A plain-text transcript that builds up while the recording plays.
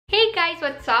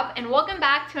and welcome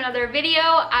back to another video.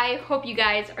 I hope you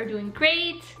guys are doing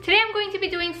great. Today I'm going to be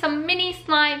doing some mini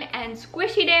slime and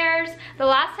squishy dares. The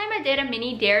last time I did a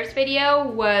mini dares video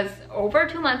was over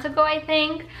 2 months ago, I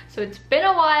think, so it's been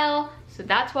a while. So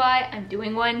that's why I'm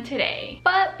doing one today.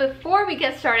 But before we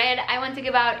get started, I want to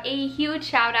give out a huge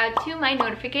shout out to my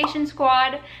notification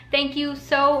squad. Thank you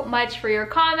so much for your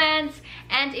comments.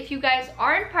 And if you guys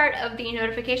aren't part of the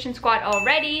notification squad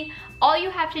already, all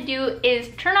you have to do is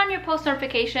turn on your post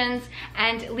notifications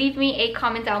and leave me a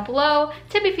comment down below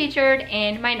to be featured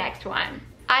in my next one.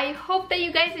 I hope that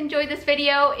you guys enjoyed this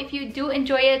video. If you do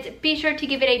enjoy it, be sure to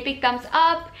give it a big thumbs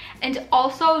up. And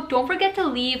also, don't forget to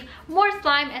leave more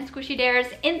slime and squishy dares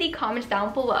in the comments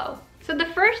down below. So the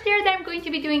first dare that I'm going to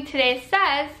be doing today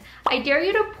says, I dare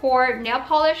you to pour nail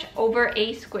polish over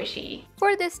a squishy.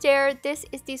 For this dare, this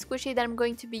is the squishy that I'm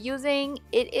going to be using.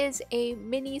 It is a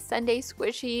mini Sunday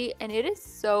squishy and it is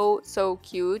so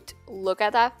cute. Look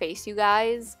at that face, you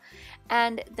guys.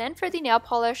 And then for the nail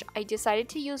polish, I decided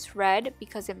to use red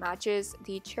because it matches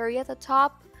the cherry at the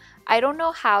top. I don't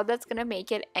know how that's gonna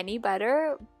make it any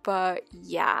better, but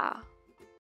yeah.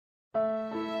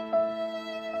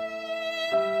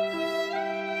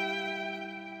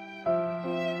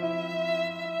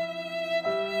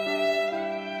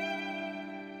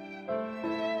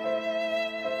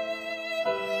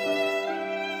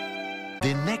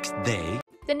 The next day,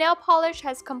 the nail polish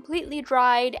has completely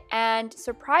dried and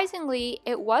surprisingly,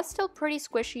 it was still pretty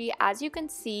squishy as you can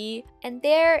see. And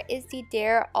there is the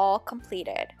dare all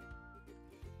completed.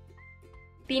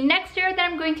 The next dare that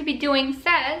I'm going to be doing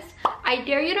says, I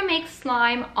dare you to make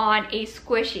slime on a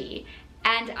squishy.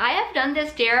 And I have done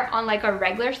this dare on like a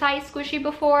regular size squishy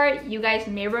before. You guys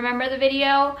may remember the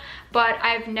video, but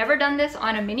I've never done this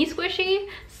on a mini squishy.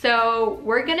 So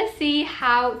we're gonna see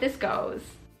how this goes.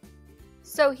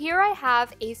 So here I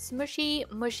have a smushy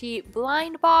mushy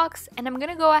blind box and I'm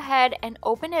gonna go ahead and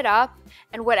open it up,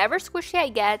 and whatever squishy I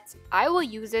get, I will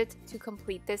use it to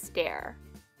complete this dare.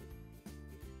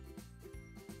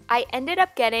 I ended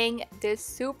up getting this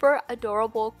super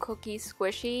adorable cookie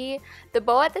squishy. The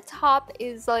bow at the top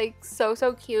is like so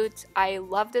cute. I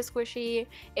love this squishy.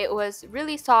 It was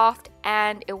really soft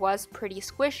and it was pretty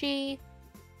squishy.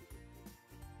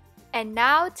 And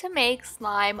now to make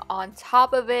slime on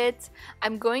top of it,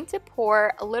 I'm going to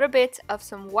pour a little bit of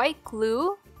some white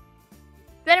glue.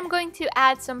 Then I'm going to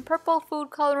add some purple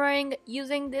food coloring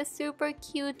using this super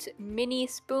cute mini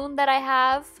spoon that I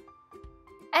have.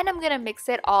 And I'm gonna mix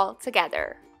it all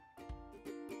together.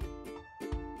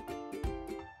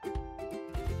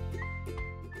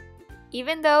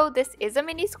 Even though this is a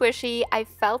mini squishy, I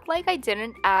felt like I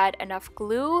didn't add enough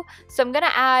glue, so I'm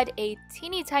gonna add a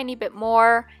teeny tiny bit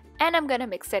more and I'm gonna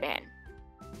mix it in.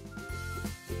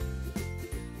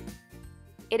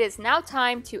 It is now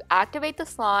time to activate the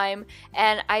slime,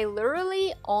 and I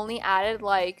literally only added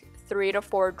like 3 to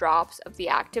 4 drops of the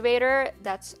activator.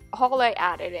 That's all I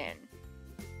added in.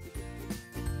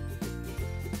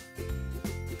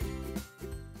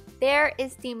 There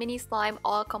is the mini slime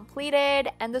all completed,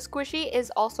 and the squishy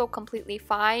is also completely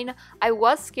fine. I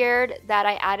was scared that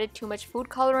I added too much food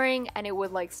coloring and it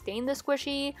would like stain the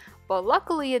squishy, but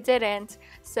luckily it didn't.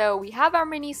 So we have our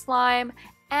mini slime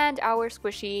and our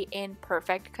squishy in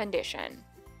perfect condition.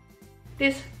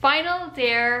 This final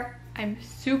dare I'm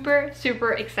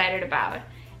super excited about,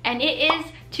 and it is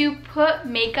to put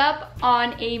makeup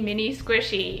on a mini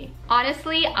squishy.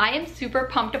 Honestly, I am super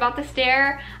pumped about this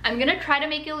dare. I'm gonna try to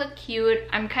make it look cute.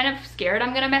 I'm kind of scared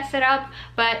I'm gonna mess it up,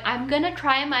 but I'm gonna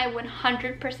try my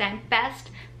 100%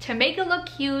 best to make it look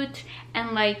cute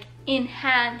and like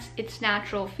enhance its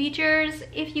natural features,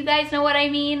 if you guys know what I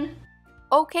mean.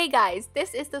 Okay guys,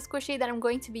 this is the squishy that I'm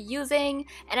going to be using,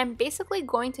 and I'm basically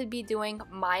going to be doing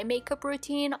my makeup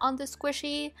routine on the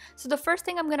squishy. So the first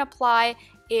thing I'm going to apply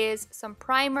is some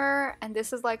primer, and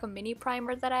this is like a mini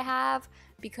primer that I have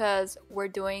because we're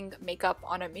doing makeup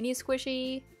on a mini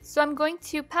squishy. So I'm going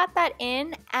to pat that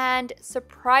in, and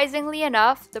surprisingly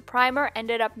enough, the primer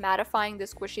ended up mattifying the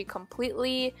squishy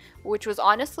completely, which was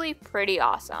honestly pretty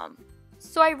awesome.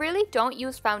 So I really don't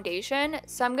use foundation,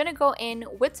 so I'm gonna go in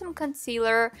with some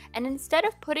concealer, and instead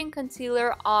of putting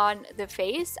concealer on the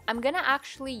face, I'm gonna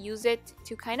actually use it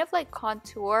to kind of like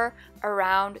contour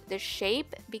around the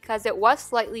shape because it was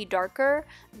slightly darker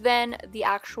than the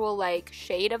actual like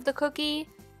shade of the cookie.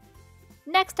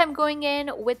 Next, I'm going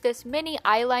in with this mini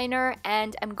eyeliner,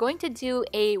 and I'm going to do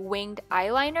a winged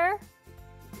eyeliner.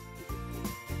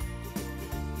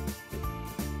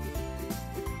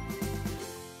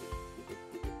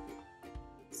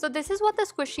 So this is what the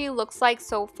squishy looks like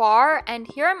so far, and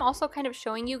here I'm also kind of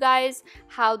showing you guys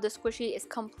how the squishy is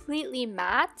completely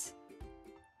matte.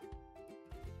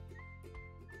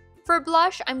 For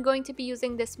blush, I'm going to be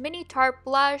using this mini Tarte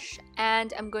blush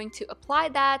and I'm going to apply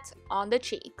that on the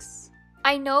cheeks.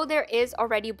 I know there is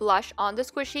already blush on the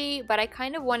squishy, but I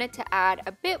kind of wanted to add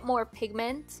a bit more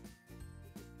pigment.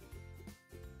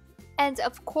 And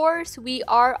of course, we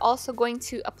are also going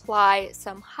to apply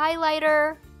some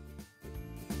highlighter.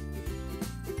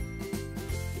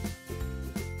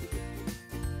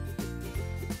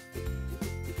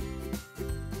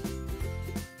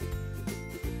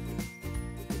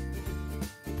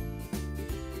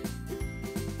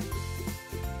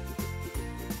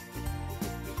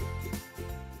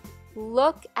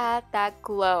 Look at that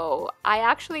glow. I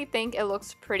actually think it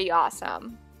looks pretty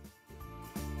awesome.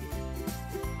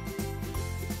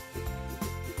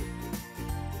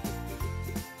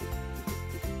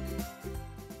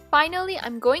 Finally,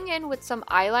 I'm going in with some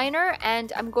eyeliner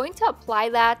and I'm going to apply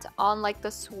that on like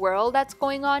the swirl that's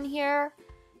going on here.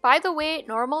 By the way,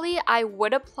 normally I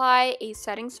would apply a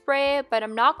setting spray, but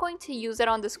I'm not going to use it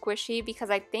on the squishy because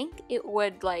I think it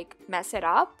would like mess it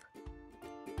up.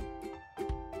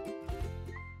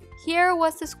 Here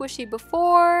was the squishy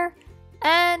before,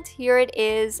 and here it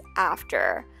is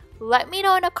after. Let me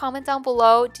know in a comment down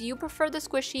below, do you prefer the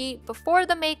squishy before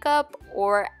the makeup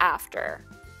or after?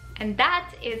 And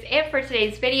that is it for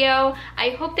today's video.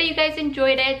 I hope that you guys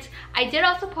enjoyed it. I did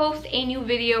also post a new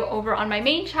video over on my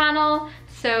main channel,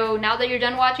 so now that you're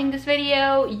done watching this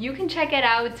video, you can check it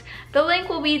out. The link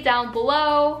will be down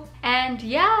below. And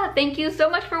yeah, thank you so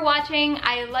much for watching.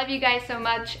 I love you guys so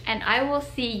much, and I will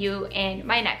see you in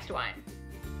my next one.